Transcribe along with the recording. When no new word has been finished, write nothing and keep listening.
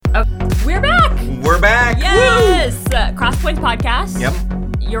Crosspoints Podcast.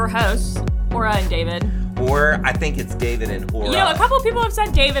 Yep. Your hosts, Aura and David. Or I think it's David and Aura. You know, a couple of people have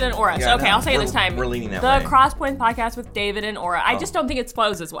said David and Aura, Yeah, so okay, no, I'll say it this time. We're leaning that The way. Crosspoints Podcast with David and Aura. I just don't think it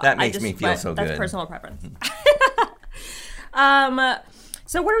flows as well. That makes me feel so That's good. personal preference.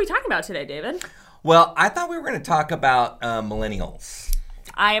 So what are we talking about today, David? Well, I thought we were going to talk about millennials.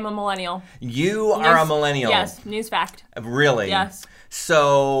 I am a millennial. You are a millennial. Yes, news fact. Really? Yes.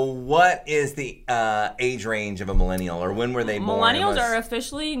 So what is the age range of a millennial, or when were they born? Millennials are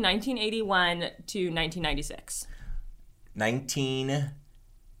officially 1981 to 1996.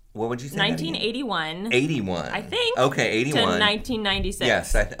 What would you say? 1981. 81. I think. Okay, 81. To 1996.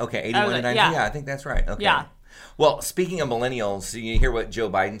 Yes. Okay, 81 to 90. yeah. Yeah, I think that's right. Okay. Yeah. Well, speaking of millennials, you hear what Joe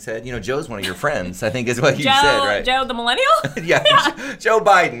Biden said? You know, Joe's one of your friends, I think is what you Joe, said, right? Joe the millennial? Yeah, Joe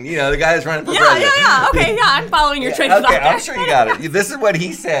Biden, you know, the guy that's running for Yeah. president. Okay, yeah, I'm following your train of Okay, thought I'm there. sure you got it. This is what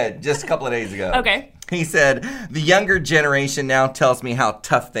he said just a couple of days ago. Okay. He said, the younger generation now tells me how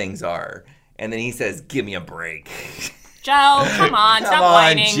tough things are. And then he says, give me a break. Joe, come on, stop Come on,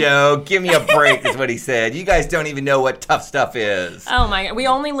 whining. Joe, give me a break is what he said. You guys don't even know what tough stuff is. Oh my God, we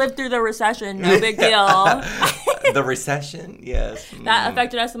only lived through the recession. No big deal. The recession? Yes. That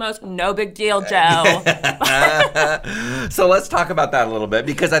affected us the most. No big deal, Joe. So let's talk about that a little bit,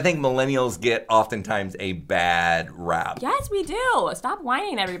 because I think millennials get oftentimes a bad rap. Yes, we do. Stop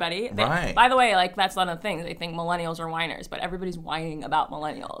whining, everybody. Right. By the way, like, that's not a thing. They think millennials are whiners, but everybody's whining about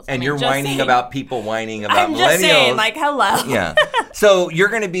millennials. And I mean, you're just whining saying. about people whining about I'm millennials. just saying, like, hello. Yeah. So you're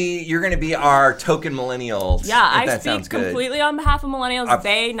gonna be our token millennials. Yeah, if I that speak sounds good. completely on behalf of millennials.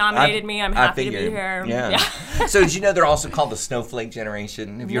 They nominated me. I'm happy to be figured. here. Yeah. So did you know they're also called the snowflake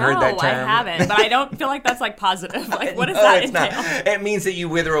generation? Have you heard that term? No, I haven't, but I don't feel like that's like positive. Like, what does No, that it's entail? not. It means that you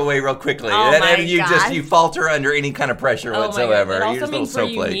wither away real quickly. Oh my you God. you falter under any kind of pressure Oh my whatsoever. God. It You're also just means little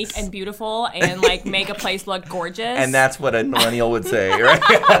we're snowflakes. unique and beautiful and like make a place look gorgeous. And that's what a millennial would say, right?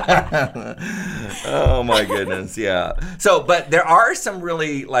 Oh my goodness, yeah. So, but there are some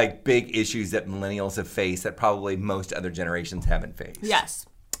really like big issues that millennials have faced that probably most other generations haven't faced. Yes.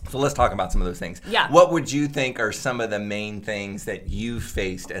 So let's talk about some of those things. Yeah. What would you think are some of the main things that you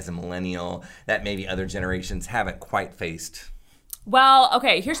faced as a millennial that maybe other generations haven't quite faced? Well,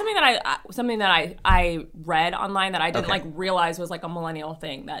 okay. Here's something that I read online that I didn't Okay. like realize was like a millennial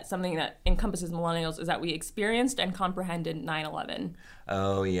thing. That something that encompasses millennials is that we experienced and comprehended 9/11,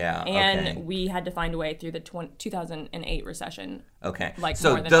 Oh yeah. and okay. we had to find a way through the 2008 recession. Okay. like,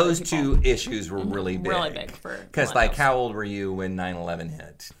 so more than those other people. two issues were really big. Really big for Because like, millennials. how old were you when 9/11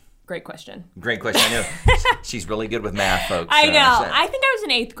 hit? Great question. Great question. I know she's really good with math, folks. I know. So- I think I was in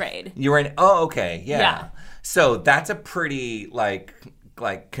 8th grade. You were in. Oh, okay. Yeah. Yeah. So that's a pretty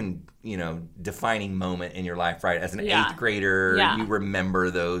defining moment in your life, right? As an Yeah. 8th grader, Yeah. you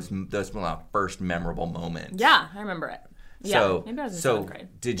remember those first memorable moments. Yeah, I remember it. Yeah, So, maybe I was in so 7th grade.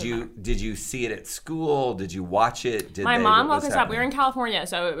 did Doesn't you matter. did you see it at school? Did you watch it? My mom what woke was us up. We were in happening? California,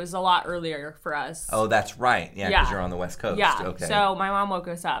 so it was a lot earlier for us. Oh, that's right. Yeah, because Yeah. you're on the West Coast. Yeah. Okay. So my mom woke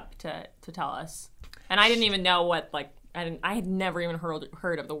us up to tell us, and I didn't even know what I had never even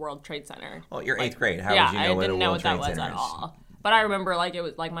heard of the World Trade Center. Well, you're 8th grade. How yeah, would you know I what a didn't know World what that Trade was Center at is? all. But I remember like it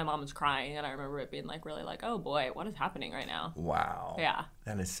was like my mom was crying, and I remember it being like really like, oh boy, what is happening right now? Wow. Yeah.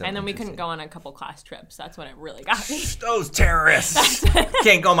 That is so. And then we couldn't interesting. go on a couple class trips. That's when it really got me. Those terrorists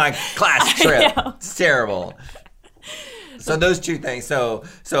can't go on my class trip. know. It's terrible. So those two things. So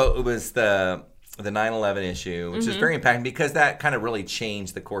it was the 9/11 issue, which is very impacting because that kind of really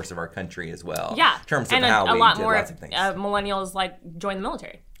changed the course of our country as well. Yeah. In terms of and how a we lot did more lots of things. millennials like joined the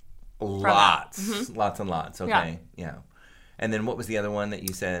military. Lots and lots. Okay. Yeah. And then what was the other one that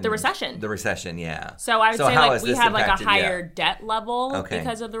you said? The recession. The recession, yeah. So I would say how like has we this have like a impacted- higher debt level Okay.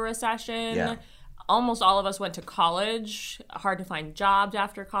 because of the recession. Yeah. Almost all of us went to college. Hard to find jobs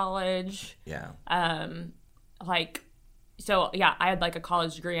after college. Yeah. So yeah, I had like a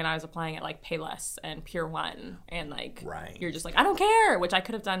college degree and I was applying at like Payless and Pure One, and like Right. you're just like, I don't care, which I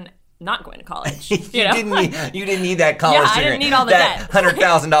could have done not going to college. You know? You didn't need that college Yeah, I degree. didn't need all the that debt.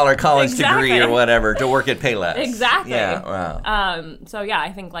 $100,000 college Exactly. degree or whatever to work at Payless. Exactly. Yeah. Wow. So yeah,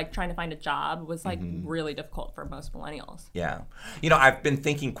 I think like trying to find a job was like really difficult for most millennials. Yeah. You know, I've been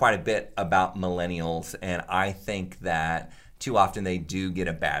thinking quite a bit about millennials, and I think that too often they do get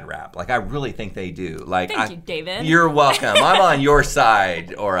a bad rap. Like, I really think they do. Like, Thank you, David. You're welcome. I'm on your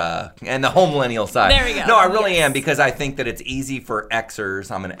side, and the whole millennial side. There we go. No, I really Yes. am, because I think that it's easy for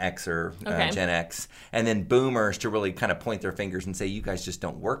Xers, I'm an Xer, Okay. Gen X, and then Boomers to really kind of point their fingers and say, you guys just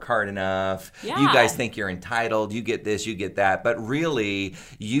don't work hard enough. Yeah. You guys think you're entitled. You get this, you get that. But really,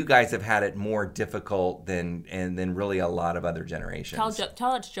 you guys have had it more difficult than really a lot of other generations.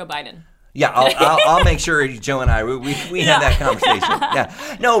 Tell it's Joe Biden. Yeah, I'll make sure Joe and I we have that conversation.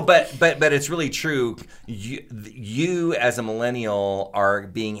 Yeah, no, but it's really true. You as a millennial are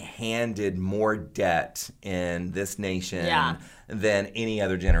being handed more debt in this nation than any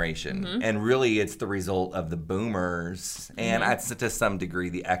other generation, and really it's the result of the boomers and to some degree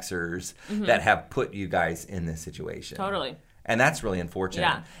the Xers that have put you guys in this situation. Totally. And that's really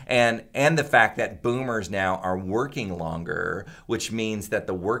unfortunate. And the fact that boomers now are working longer, which means that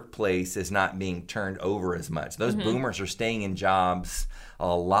the workplace is not being turned over as much. Those boomers are staying in jobs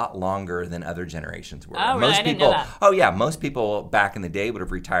a lot longer than other generations were. Oh, really? I didn't know that. Oh, yeah. Most people back in the day would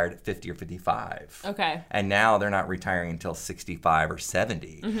have retired at 50 or 55. Okay. And now they're not retiring until 65 or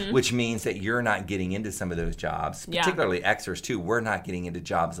 70, which means that you're not getting into some of those jobs, particularly Xers too. We're not getting into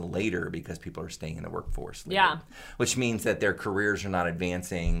jobs later because people are staying in the workforce later. Yeah. Which means that their careers are not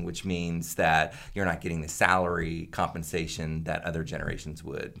advancing, which means that you're not getting the salary compensation that other generations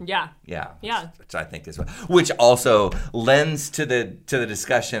would. Yeah. Yeah. Yeah. Which I think is which also lends to the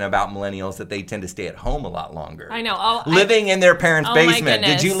discussion about millennials that they tend to stay at home a lot longer. I know. Living in their parents' basement. My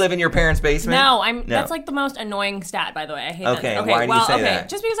goodness. Did you live in your parents' basement? No, that's like the most annoying stat, by the way. I hate that. Okay, why do you say that?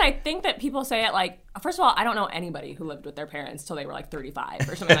 Just because I think that people say it like, first of all, I don't know anybody who lived with their parents till they were like 35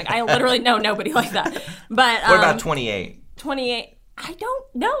 or something. Like, I literally know nobody like that. But what about 28? 28. I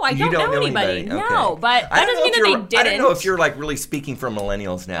don't know. I don't know anybody. Okay. No, but that doesn't mean that they didn't. I don't know if you're like really speaking for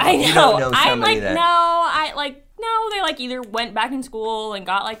millennials now. I know. You don't know I'm like, no, they like either went back in school and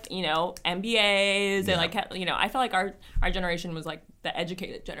got like, MBAs and like, I feel like our generation was like the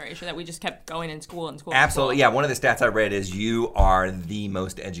educated generation that we just kept going in school and school. Absolutely. Yeah. One of the stats I read is you are the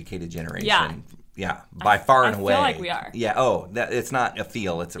most educated generation. Yeah. Yeah, by far and away. I feel like we are. Yeah. Oh, it's not a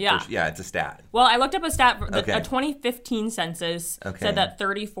feel. It's it's a stat. Well, I looked up a stat. A 2015 census said that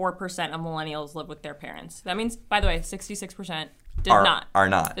 34% of millennials live with their parents. That means, by the way, 66% are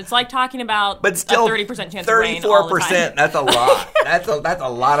not. It's like talking about but still, a 30% chance of rain all the time. 34%, that's a lot. that's a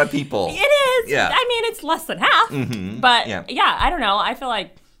lot of people. It is. Yeah. I mean, it's less than half. But I don't know. I feel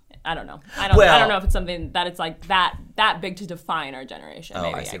like I don't know. I don't know if it's something that it's like that big to define our generation.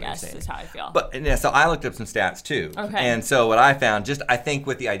 Maybe I guess is how I feel. But so I looked up some stats too. Okay. And so what I found, I think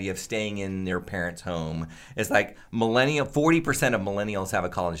with the idea of staying in their parents' home is like 40% of millennials have a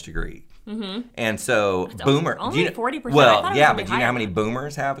college degree. And so only 40%. Well, yeah, but do you know how many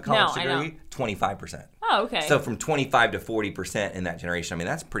boomers have a college degree? I know. 25%. Oh, okay. So from 25 to 40% in that generation. I mean,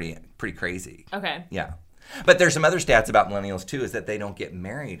 that's pretty crazy. Okay. Yeah. But there's some other stats about millennials too, is that they don't get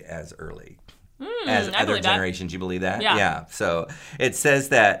married as early as other generations. You believe that? Yeah. So it says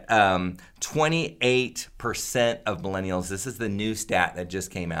that 28% of millennials, this is the new stat that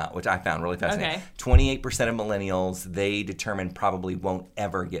just came out, which I found really fascinating. Okay. 28% of millennials, they determine probably won't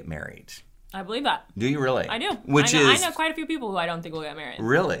ever get married. I believe that. Do you really? I do. I know quite a few people who I don't think will get married.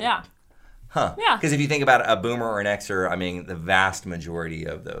 Really? Yeah. Huh. Yeah. Because if you think about a boomer or an Xer, I mean, the vast majority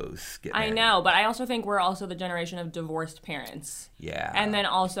of those get married. I know, but I also think we're also the generation of divorced parents. Yeah. And then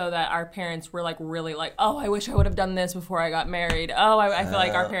also that our parents were like really like, oh, I wish I would have done this before I got married. Oh, I feel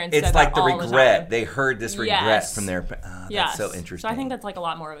like our parents said that all the time. It's like the regret. They heard this regret from their that's so interesting. So I think that's like a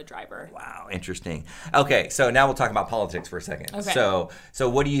lot more of a driver. Wow, interesting. Okay, so now we'll talk about politics for a second. Okay. So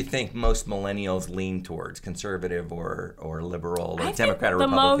what do you think most millennials lean towards, conservative or liberal or Democrat or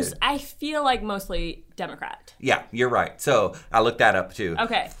Republican? I feel like mostly Democrat. Yeah, you're right. So I looked that up too.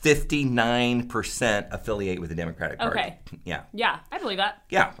 Okay. 59% affiliate with the Democratic Party. Okay. Yeah. Yeah, I believe that.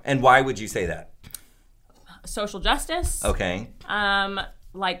 Yeah, and why would you say that? Social justice. Okay.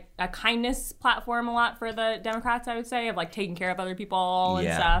 Like a kindness platform a lot for the Democrats, I would say, of like taking care of other people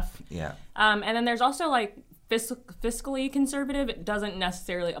and stuff. Yeah. And then there's also like fiscally conservative. It doesn't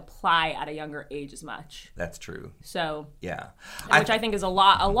necessarily apply at a younger age as much. That's true. So yeah, which I think is a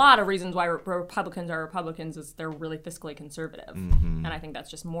lot of reasons why Republicans are Republicans is they're really fiscally conservative, and I think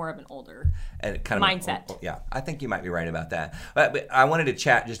that's just more of an older mindset. Yeah, I think you might be right about that. But I wanted to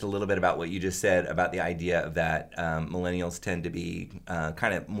chat just a little bit about what you just said about the idea of that millennials tend to be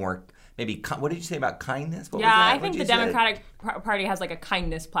kind of more. Maybe, what did you say about kindness? I think the Democratic Party has like a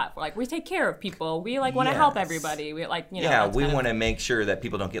kindness platform. Like we take care of people. We like want to help everybody. We like we want to make sure that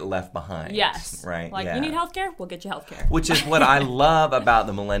people don't get left behind. Yes. Right. Like you need healthcare, we'll get you healthcare. Which is what I love about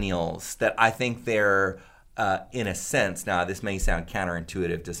the millennials. That I think they're in a sense. Now this may sound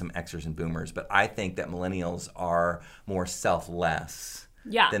counterintuitive to some Xers and Boomers, but I think that millennials are more selfless.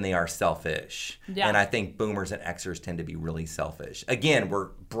 than they are selfish. Yeah. And I think boomers and Xers tend to be really selfish. Again, we're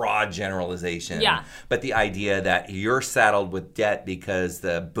broad generalization. Yeah. But the idea that you're saddled with debt because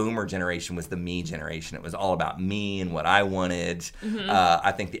the boomer generation was the me generation. It was all about me and what I wanted.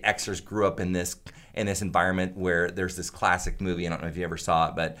 I think the Xers grew up in this environment where there's this classic movie. I don't know if you ever saw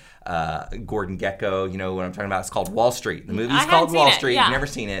it, but Gordon Gekko, you know what I'm talking about? It's called Wall Street. The movie's called Wall Street. Yeah. You've never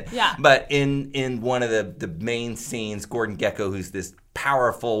seen it. Yeah. But in one of the main scenes, Gordon Gekko, who's this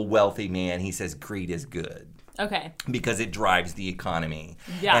powerful, wealthy man, he says greed is good. Okay. Because it drives the economy.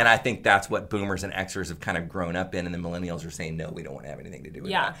 Yeah. And I think that's what boomers and Xers have kind of grown up in, and the millennials are saying, no, we don't want to have anything to do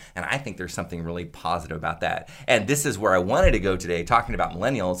with that. And I think there's something really positive about that. And this is where I wanted to go today, talking about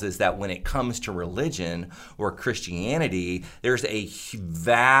millennials, is that when it comes to religion or Christianity, there's a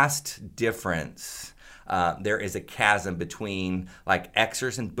vast difference. There is a chasm between like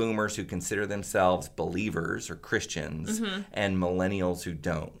Xers and boomers who consider themselves believers or Christians and millennials who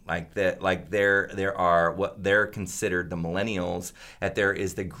don't. There are what they're considered, the millennials, that there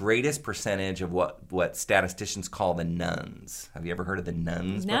is the greatest percentage of what statisticians call the nuns. Have you ever heard of the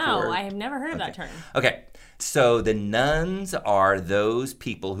nuns before? No, I have never heard of that term. Okay. So the nuns are those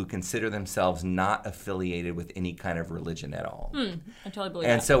people who consider themselves not affiliated with any kind of religion at all. I totally believe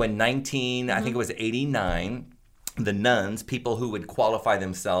And that. so in I think it was 89, the nuns, people who would qualify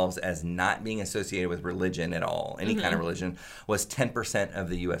themselves as not being associated with religion at all, any kind of religion, was 10% of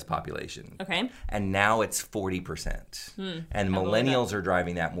the U.S. population. Okay. And now it's 40%. And millennials are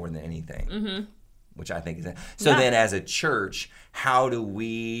driving that more than anything, which I think is it. So then as a church, how do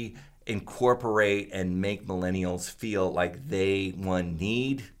we incorporate and make millennials feel like they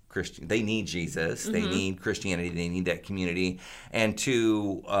need Jesus, they need Christianity, they need that community, and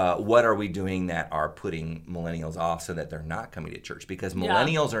two, what are we doing that are putting millennials off so that they're not coming to church? Because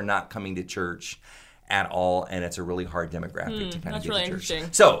millennials are not coming to church at all, and it's a really hard demographic to kind of get really to church.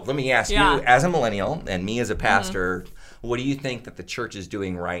 interesting. So let me ask you, as a millennial and me as a pastor, what do you think that the church is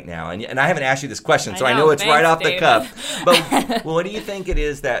doing right now? And I haven't asked you this question, so I know it's right off the cuff. But what do you think it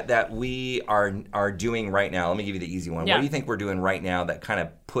is that we are doing right now? Let me give you the easy one. What do you think we're doing right now that kind of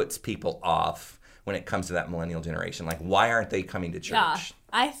puts people off when it comes to that millennial generation? Like, why aren't they coming to church? Yeah,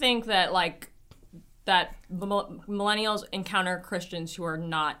 I think that millennials encounter Christians who are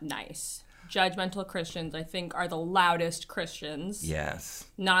not nice. Judgmental Christians, I think, are the loudest Christians. Yes.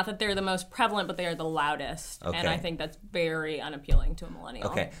 Not that they're the most prevalent, but they are the loudest. Okay. And I think that's very unappealing to a millennial.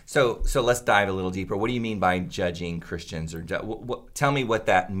 Okay. So let's dive a little deeper. What do you mean by judging Christians? Or tell me what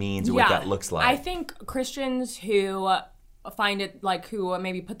that means or what that looks like. I think Christians who find it who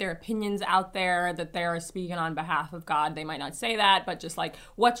maybe put their opinions out there that they're speaking on behalf of God. They might not say that, but just like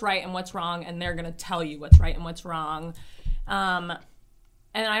what's right and what's wrong, and they're going to tell you what's right and what's wrong.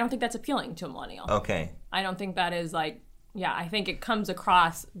 And I don't think that's appealing to a millennial. Okay. I don't think that is I think it comes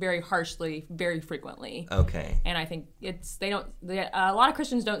across very harshly, very frequently. Okay. And I think a lot of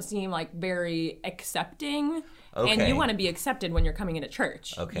Christians don't seem like very accepting. Okay. And you want to be accepted when you're coming into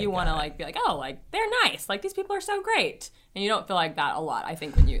church. Okay. You want to be like, oh, they're nice. Like these people are so great. And you don't feel like that a lot, I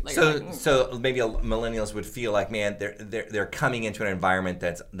think, when you So maybe millennials would feel like, man, they're coming into an environment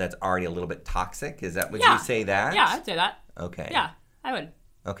that's already a little bit toxic. Is that, would you say that? Yeah, I'd say that. Okay. Yeah, I would.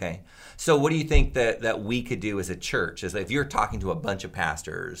 Okay. So what do you think that we could do as a church? Is if you're talking to a bunch of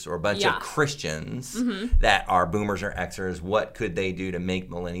pastors or a bunch of Christians that are boomers or Xers, what could they do to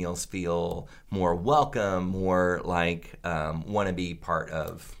make millennials feel more welcome, more like want to be part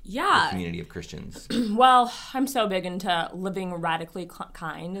of the community of Christians? Well, I'm so big into living radically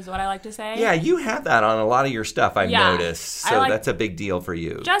kind is what I like to say. Yeah, you have that on a lot of your stuff, I've noticed. So that's a big deal for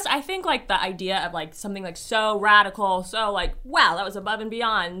you. I think the idea of something so radical, so wow, that was above and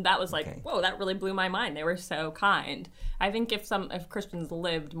beyond. That was whoa, that really blew my mind. They were so kind. I think if Christians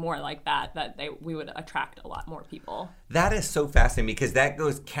lived more like that we would attract a lot more people. That is so fascinating because that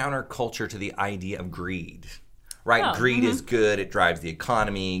goes counterculture to the idea of greed. Right? Greed is good. It drives the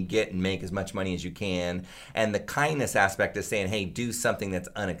economy. Get and make as much money as you can. And the kindness aspect is saying, hey, do something that's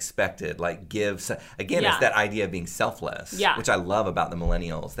unexpected. Like give. Again, it's that idea of being selfless, which I love about the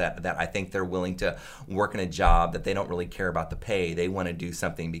millennials, that I think they're willing to work in a job that they don't really care about the pay. They want to do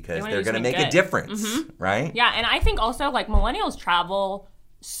something because they're going to make a difference, right? Yeah, and I think also millennials travel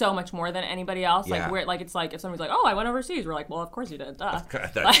so much more than anybody else. It's if somebody's like, oh, I went overseas, we're like, well, of course you did. Duh.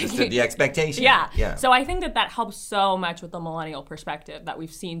 That's just the expectation. Yeah. So I think that helps so much with the millennial perspective, that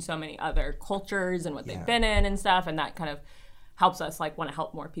we've seen so many other cultures and what they've been in and stuff, and that kind of helps us want to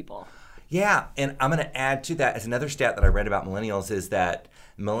help more people. Yeah, and I'm going to add to that as another stat that I read about millennials is that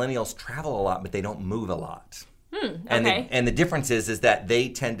millennials travel a lot, but they don't move a lot. Okay. And the difference is that they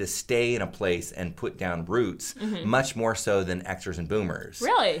tend to stay in a place and put down roots much more so than Xers and boomers.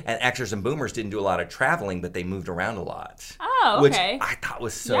 Really? And Xers and boomers didn't do a lot of traveling, but they moved around a lot. Oh, okay. Which I thought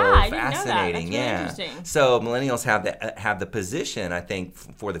was so I didn't know that. fascinating. That's really interesting. So millennials have the position, I think,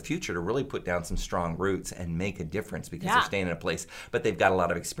 for the future to really put down some strong roots and make a difference because they're staying in a place, but they've got a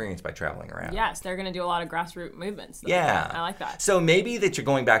lot of experience by traveling around. Yes, they're going to do a lot of grassroots movements. Yeah. I like that. So maybe that you're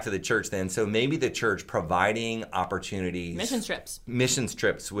going back to the church then. So maybe the church providing opportunities. Mission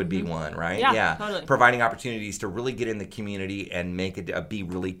trips would be one, right? Yeah, totally. Providing opportunities to really get in the community and make it be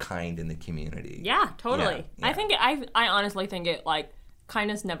really kind in the community. Yeah, totally. Yeah. I honestly think it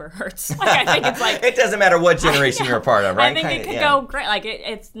kindness never hurts. I think it's it doesn't matter what generation you're a part of, right? I think it could go great.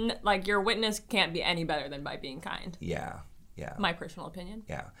 It's like your witness can't be any better than by being kind. Yeah. Yeah. My personal opinion.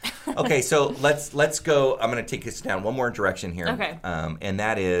 Yeah. Okay, so let's go. I'm going to take us down one more direction here. Okay. And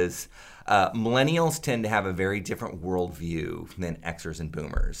that is millennials tend to have a very different worldview than Xers and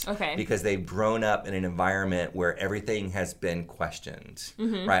boomers. Okay. Because they've grown up in an environment where everything has been questioned,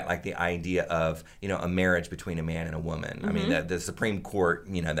 right? Like the idea of, a marriage between a man and a woman. I mean, the Supreme Court,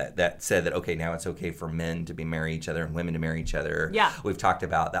 that said that, okay, now it's okay for men to marry each other and women to marry each other. Yeah. We've talked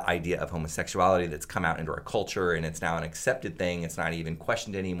about the idea of homosexuality that's come out into our culture and it's now an accepted thing. It's not even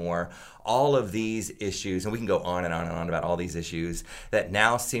questioned anymore. All of these issues, and we can go on and on and on about all these issues that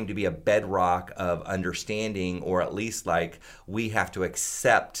now seem to be a bedrock of understanding, or at least we have to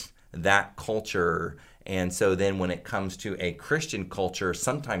accept that culture. And so then when it comes to a Christian culture,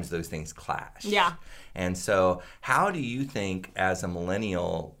 sometimes those things clash. Yeah. And so how do you think as a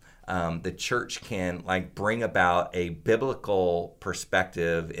millennial the church can bring about a biblical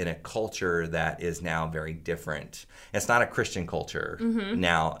perspective in a culture that is now very different? It's not a Christian culture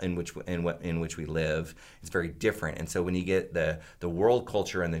now in which we live. It's very different. And so when you get the world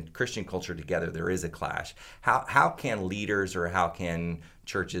culture and the Christian culture together, there is a clash. How can leaders or how can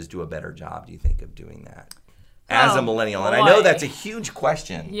churches do a better job, do you think, of doing that as a millennial? And I know that's a huge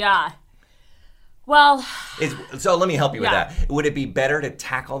question. Yeah. Well, so let me help you with that. Would it be better to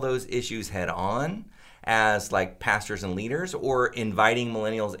tackle those issues head on as pastors and leaders, or inviting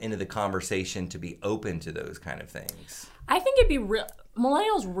millennials into the conversation to be open to those kind of things? I think it'd be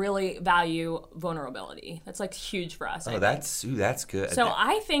millennials really value vulnerability. That's huge for us. That's good. So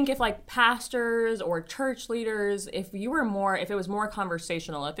I think if pastors or church leaders, if it was more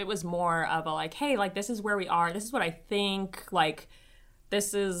conversational, if it was more of a hey, this is where we are, this is what I think,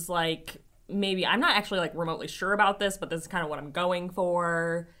 this is maybe I'm not actually remotely sure about this, but this is kind of what I'm going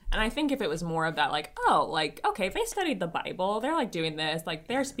for. And I think if it was more of that, okay, they studied the Bible, they're doing this,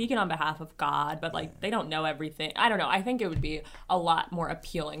 they're speaking on behalf of God, but they don't know everything. I don't know. I think it would be a lot more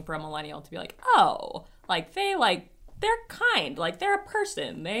appealing for a millennial to be they're kind, they're a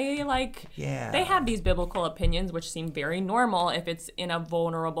person. They they have these biblical opinions, which seem very normal if it's in a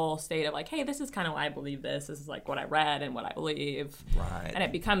vulnerable state of hey, this is kind of why I believe this. This is what I read and what I believe. Right. And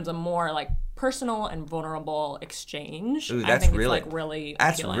it becomes a more personal and vulnerable exchange. Ooh, that's really really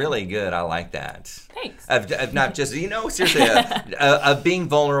that's appealing. Really good. I like that. Thanks. Of not just seriously of being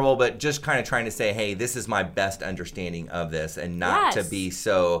vulnerable, but just kind of trying to say, hey, this is my best understanding of this, and not to be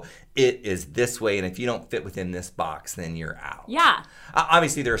so. It is this way, and if you don't fit within this box, then you're out. Yeah.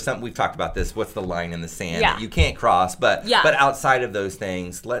 Obviously, there are some, we've talked about this, what's the line in the sand that you can't cross, but outside of those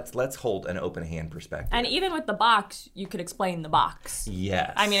things, let's hold an open hand perspective. And even with the box, you could explain the box.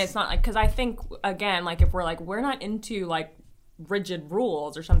 Yes. I mean, it's not because I think, again, if we're not into rigid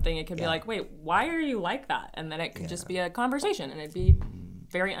rules or something, it could be wait, why are you like that? And then it could just be a conversation, and it'd be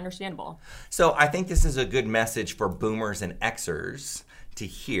very understandable. So I think this is a good message for boomers and Xers to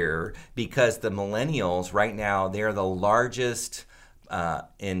hear, because the millennials right now, they're the largest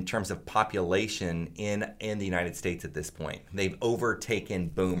in terms of population in the United States at this point. They've overtaken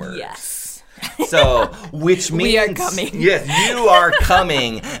boomers. Yes. So, which means we are coming. Yes, you are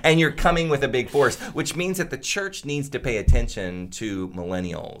coming, and you're coming with a big force, which means that the church needs to pay attention to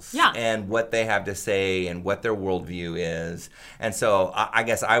millennials and what they have to say and what their worldview is. And so, I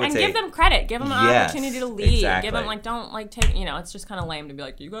guess I would say, give them credit, give them an opportunity to lead. Exactly. Give them don't take. It's just kind of lame to be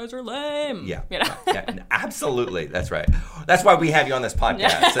you guys are lame. Yeah, absolutely. That's right. That's why we have you on this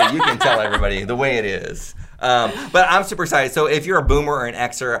podcast, so you can tell everybody the way it is. But I'm super excited. So if you're a boomer or an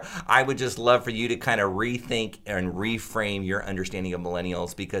Xer, I would just love for you to kind of rethink and reframe your understanding of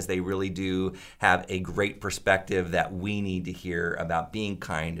millennials, because they really do have a great perspective that we need to hear about being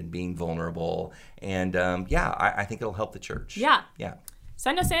kind and being vulnerable. And I think it'll help the church. Yeah. Yeah.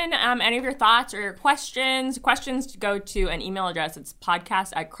 Send us in any of your thoughts or your questions. Questions go to an email address. It's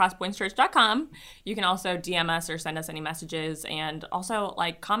podcast@crosspointschurch.com. You can also DM us or send us any messages, and also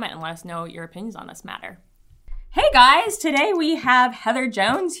comment and let us know your opinions on this matter. Hey guys, today we have Heather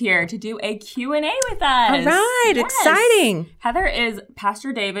Jones here to do a Q&A with us. All right, Yes. exciting. Heather is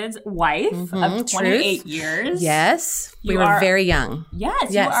Pastor David's wife of 28 years. Yes, we You were are- very young. Yes,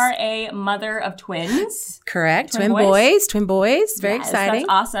 Yes. you are a mother of twins. Correct. Twin Twin boys. Very Yes, exciting. That's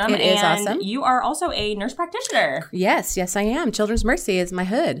awesome. It is and awesome. You are also a nurse practitioner. Yes, I am. Children's Mercy is my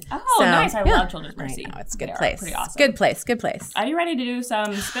hood. Oh, nice. I love Children's Mercy. I know, it's a good They are place. pretty awesome. Good place. Are you ready to do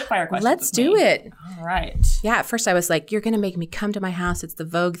some Spitfire questions? Let's with do me? it. All right. Yeah, at first I was like, you're going to make me come to my house. It's the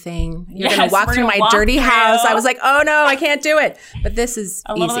Vogue thing. You're Yes, going to walk we're through gonna my walk dirty through. house. I was like, oh no, I can't do it. But this is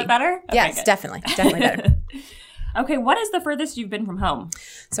A easy. little bit better? Okay, Yes, good. definitely better. Okay, what is the furthest you've been from home?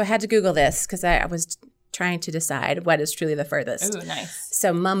 So I had to Google this because I was trying to decide what is truly the furthest. Ooh, nice.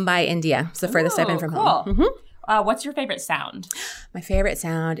 So Mumbai, India is the furthest I've been from cool. home. Mhm. What's your favorite sound? My favorite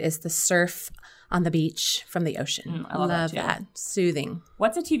sound is the surf on the beach from the ocean. I love that too. Soothing.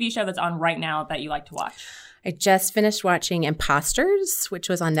 What's a TV show that's on right now that you like to watch? I just finished watching Imposters, which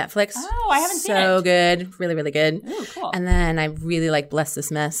was on Netflix. Oh, I haven't seen So it. good. Really, really good. Ooh, cool. And then I really like Bless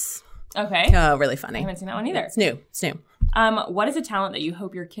This Mess. Okay. Oh, really I funny. haven't seen that one either. It's new. What is a talent that you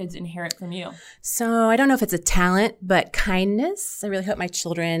hope your kids inherit from you? So I don't know if it's a talent, but kindness. I really hope my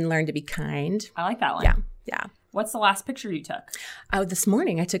children learn to be kind. I like that one. Yeah. What's the last picture you took? Oh, this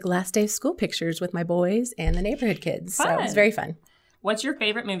morning I took last day of school pictures with my boys and the neighborhood kids. So it was Fun. very fun. What's your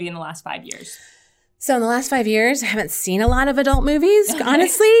favorite movie in the last 5 years? So in the last 5 years, I haven't seen a lot of adult movies,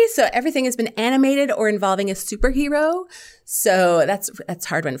 honestly. So everything has been animated or involving a superhero. So that's a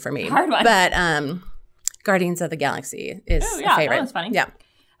hard one for me. Hard one. But Guardians of the Galaxy is Oh, a yeah, favorite. that one's funny. Yeah.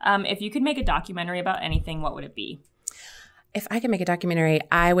 If you could make a documentary about anything, what would it be? If I could make a documentary,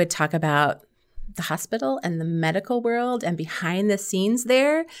 I would talk about the hospital and the medical world and behind the scenes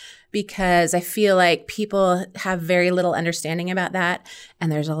there, because I feel like people have very little understanding about that.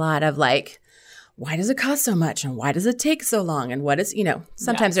 And there's a lot of like, why does it cost so much? And why does it take so long? And what is,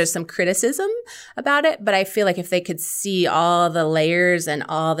 sometimes there's some criticism about it, but I feel like if they could see all the layers and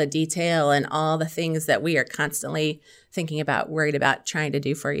all the detail and all the things that we are constantly thinking about, worried about, trying to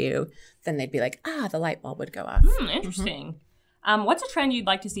do for you, then they'd be like, the light bulb would go off. Interesting. What's a trend you'd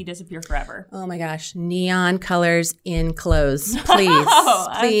like to see disappear forever? Oh my gosh, neon colors in clothes. Please. Oh,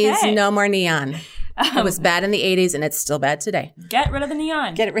 Please, okay. no more neon. It was bad in the 80s and it's still bad today. Get rid of the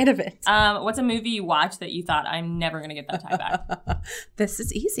neon. Get rid of it. What's a movie you watched that you thought, I'm never going to get that time back? This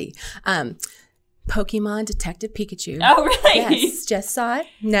is easy. Pokemon Detective Pikachu. Oh, really? Yes, just saw it.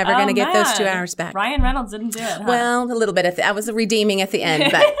 Never going to get those 2 man. hours back. Ryan Reynolds didn't do it, huh? Well, a little bit. I was redeeming at the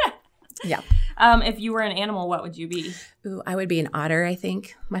end, but yeah. If you were an animal, what would you be? Ooh, I would be an otter, I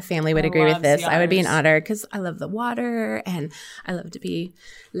think. My family would I agree with love this. sea I would be an otters. otter because I love the water and I love to be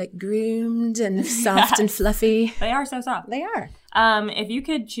like groomed and soft and fluffy. They are so soft. They are. If you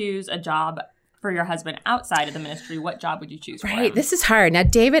could choose a job for your husband outside of the ministry, what job would you choose for Right. him? This is hard. Now,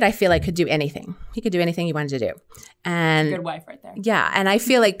 David, I feel like could do anything. He could do anything he wanted to do. And Good wife right there. yeah, and I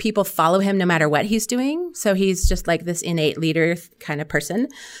feel like people follow him no matter what he's doing. So he's just like this innate leader kind of person.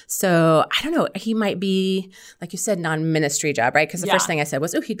 So I don't know. He might be, like you said, non-ministry job, right? Because the first thing I said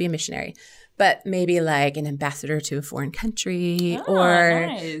was, he'd be a missionary. But maybe like an ambassador to a foreign country, Oh, or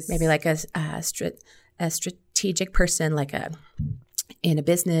nice. maybe like a strategic person, like in a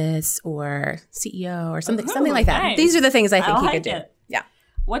business or CEO or something like that. nice. These are the things I think he like could do. it. Yeah.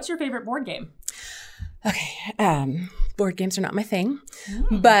 What's your favorite board game? Okay. Board games are not my thing.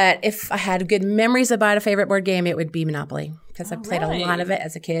 But if I had good memories about a favorite board game, it would be Monopoly, because I played really? a lot of it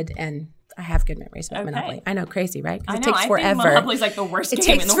as a kid and I have good memories about Okay. Monopoly. I know, crazy, right? I Because know. it takes I forever. think Monopoly's like the worst It game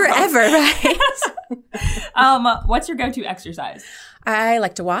takes in the world. forever, right? What's your go-to exercise? I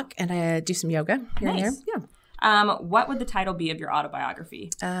like to walk and I do some yoga here and there. Nice. Yeah. What would the title be of your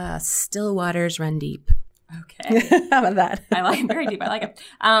autobiography? Still waters run deep. Okay. How about that? I like very deep. I like it.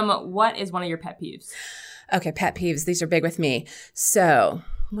 What is one of your pet peeves? Okay, pet peeves. These are big with me. So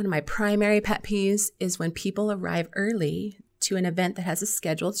one of my primary pet peeves is when people arrive early to an event that has a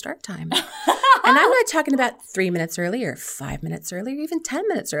scheduled start time. And I'm not talking about 3 minutes early or 5 minutes early or even 10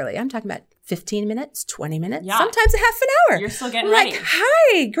 minutes early. I'm talking about 15 minutes, 20 minutes, Yeah. sometimes a half an hour. You're still getting I'm ready. like,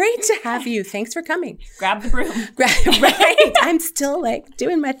 hi, great to have you. Thanks for coming. Grab the broom. Right. I'm still like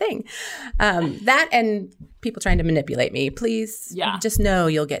doing my thing. That and people trying to manipulate me. Please just know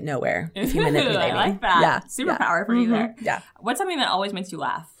you'll get nowhere if you manipulate me. I like that. Yeah. Superpower for you there. Yeah. What's something that always makes you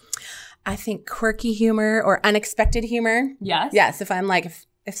laugh? I think quirky humor or unexpected humor. Yes. Yes. If I'm like,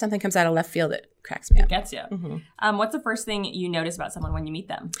 if something comes out of left field, it cracks me up. Gets you. What's the first thing you notice about someone when you meet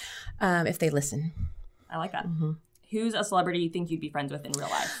them? If they listen. I like that. Who's a celebrity you think you'd be friends with in real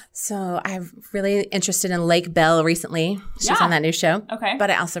life? So I'm really interested in Lake Bell recently. She's Yeah. on that new show. Okay.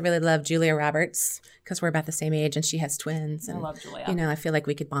 But I also really love Julia Roberts because we're about the same age and she has twins. And, I love Julia. You know, I feel like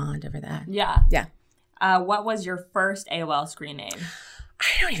we could bond over that. Yeah. Yeah. What was your first AOL screen name?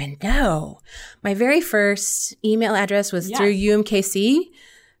 I don't even know. My very first email address was Yes. through UMKC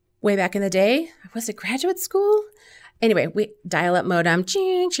way back in the day. Was it graduate school? Anyway, we dial-up modem,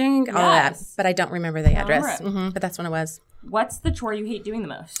 ching, ching, all of that. Yes. But I don't remember the address. Alright. But that's when it was. What's the chore you hate doing the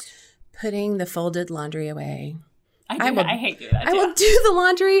most? Putting the folded laundry away. I hate doing that too. I will do the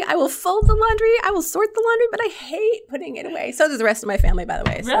laundry. I will fold the laundry. I will sort the laundry, but I hate putting it away. So does the rest of my family, by the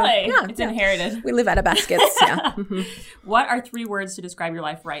way. So, Really? yeah, It's yeah. inherited. We live out of baskets. Yeah. Mhm. What are 3 words to describe your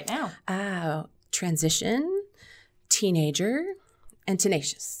life right now? Transition, teenager, and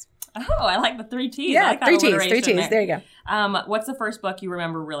tenacious. Oh, I like the 3 T's. I Yeah, like that 3 T's. alliteration 3 T's. There you go. What's the first book you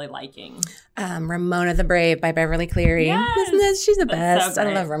remember really liking? Ramona the Brave by Beverly Cleary. Yes! Isn't it? She's the That's so best. I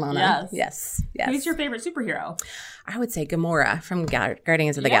great. love Ramona. Yes. Yes. Who's your favorite superhero? I would say Gamora from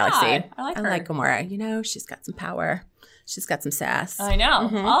Guardians of the Yeah, Galaxy. I like her. I like Gamora. You know, she's got some power. She's got some sass. I know,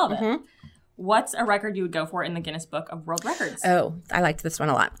 Mm-hmm, all of it. What's a record you would go for in the Guinness Book of World Records? Oh, I liked this one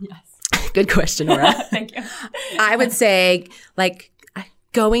a lot. Yes. Good question, Nora. Thank you. I would say like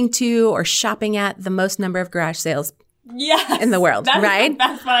going to or shopping at the most number of garage sales. Yes. In the world, That is right? the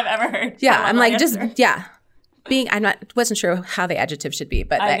best one I've ever heard. Yeah, I love I'm that like just answer. wasn't sure how the adjective should be,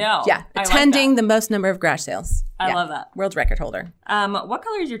 but I know. yeah, I like attending that. the most number of garage sales. I Yeah. love that. World record holder. What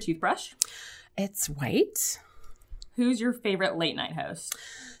color is your toothbrush? It's white. Who's your favorite late night host?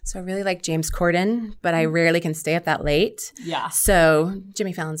 So I really like James Corden, but I rarely can stay up that late. Yeah. So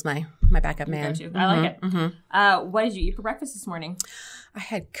Jimmy Fallon's my backup man. Go to. I like it. What did you eat for breakfast this morning? I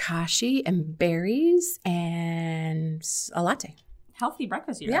had kashi and berries and a latte. Healthy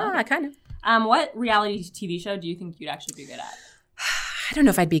breakfast. Yeah, kind of. What reality TV show do you think you'd actually be good at? I don't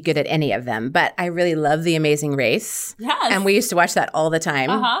know if I'd be good at any of them, but I really love The Amazing Race. Yes. And we used to watch that all the time.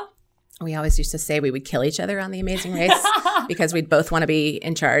 Uh-huh. We always used to say we would kill each other on The Amazing Race because we'd both want to be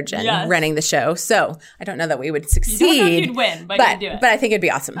in charge and Yes. running the show. So I don't know that we would You succeed. don't know if you'd win, but you'd do it. But I think it'd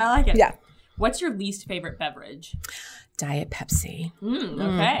be awesome. I like it. Yeah. What's your least favorite beverage? Diet Pepsi.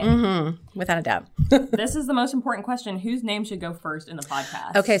 Okay. Without a doubt. This is the most important question. Whose name should go first in the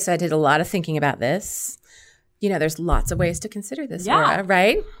podcast? Okay, so I did a lot of thinking about this. You know, there's lots of ways to consider this, Yeah. Laura,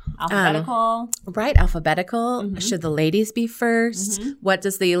 right? Alphabetical. Right, alphabetical. Should the ladies be 1st? What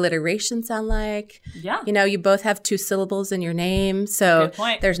does the alliteration sound like? Yeah. You know, you both have 2 syllables in your name, so Good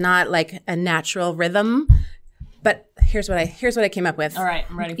point. there's not like a natural rhythm. But here's what I came up with. All right,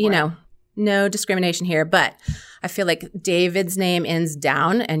 I'm ready for You it. know, no discrimination here, but I feel like David's name ends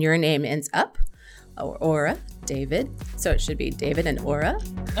down and your name ends up. Or Aura, David. So it should be David and Aura. Ooh,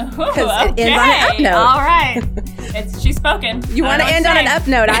 it ends on an up note. All right. She's spoken. You want to end on an up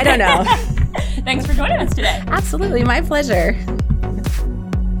note? I don't know. Thanks for joining us today. Absolutely, my pleasure.